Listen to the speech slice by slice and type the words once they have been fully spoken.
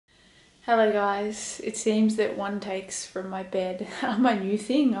Hello guys, it seems that one takes from my bed my new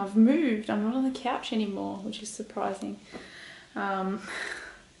thing. I've moved, I'm not on the couch anymore, which is surprising. Um,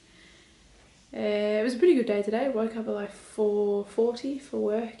 it was a pretty good day today. Woke up at like 4:40 for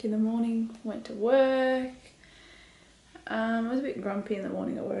work in the morning, went to work. I was a bit grumpy in the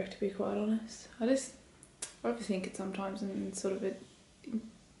morning at work, to be quite honest. I just overthink it sometimes and sort of it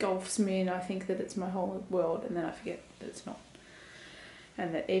engulfs me, and I think that it's my whole world, and then I forget that it's not.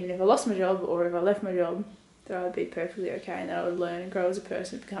 And that even if I lost my job or if I left my job, that I would be perfectly okay and that I would learn and grow as a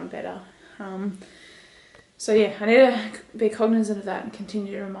person and become better. So yeah, I need to be cognizant of that and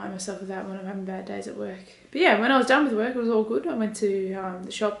continue to remind myself of that when I'm having bad days at work. But yeah, when I was done with work, it was all good. I went to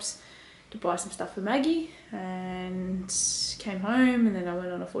the shops to buy some stuff for Maggie and came home, and then I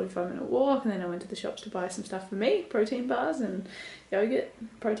went on a 45-minute walk, and then I went to the shops to buy some stuff for me, protein bars and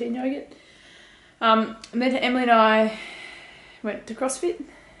protein yogurt. And then Emily and I went to CrossFit.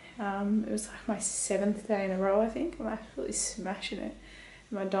 It was like my 7th day in a row, I think. I'm absolutely smashing it.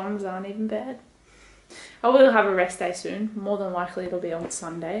 My DOMs aren't even bad. I will have a rest day soon. More than likely it'll be on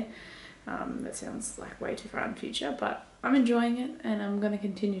Sunday. That sounds like way too far in the future, but I'm enjoying it, and I'm going to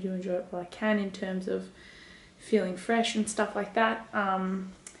continue to enjoy it while I can in terms of feeling fresh and stuff like that. And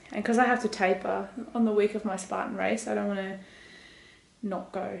because I have to taper on the week of my Spartan race, I don't want to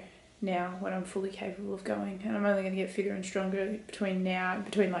not go now when I'm fully capable of going, and I'm only going to get fitter and stronger between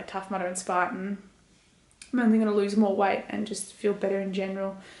like Tough Mudder and Spartan. I'm only going to lose more weight and just feel better in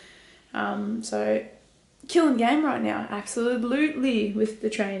general. So killing game right now, absolutely, with the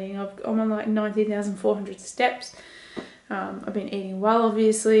training. I'm on like 19,400 steps. I've been eating well,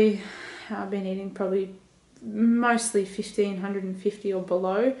 obviously. I've been eating probably mostly 1,550 or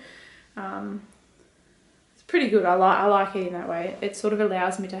below. Pretty good. I like eating that way. It sort of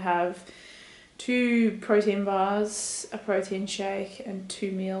allows me to have 2 protein bars, a protein shake, and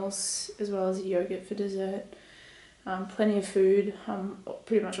 2 meals, as well as a yogurt for dessert. Plenty of food. I'm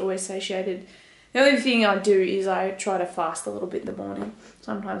pretty much always satiated. The only thing I do is I try to fast a little bit in the morning.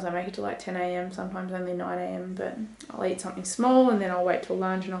 Sometimes I make it to like 10 a.m, sometimes only 9 a.m, but I'll eat something small, and then I'll wait till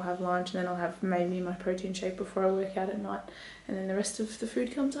lunch, and I'll have lunch, and then I'll have maybe my protein shake before I work out at night, and then the rest of the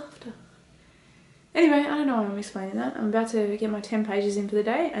food comes after. Anyway, I don't know why I'm explaining that. I'm about to get my 10 pages in for the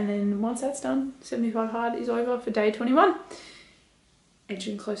day, and then once that's done, 75 hard is over for day 21.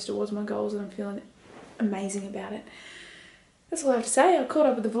 Edging close towards my goals, and I'm feeling amazing about it. That's all I have to say. I caught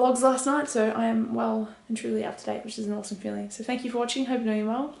up with the vlogs last night, so I am well and truly up to date, which is an awesome feeling. So thank you for watching. Hope you're doing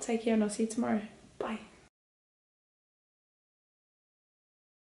well. Take care, and I'll see you tomorrow. Bye.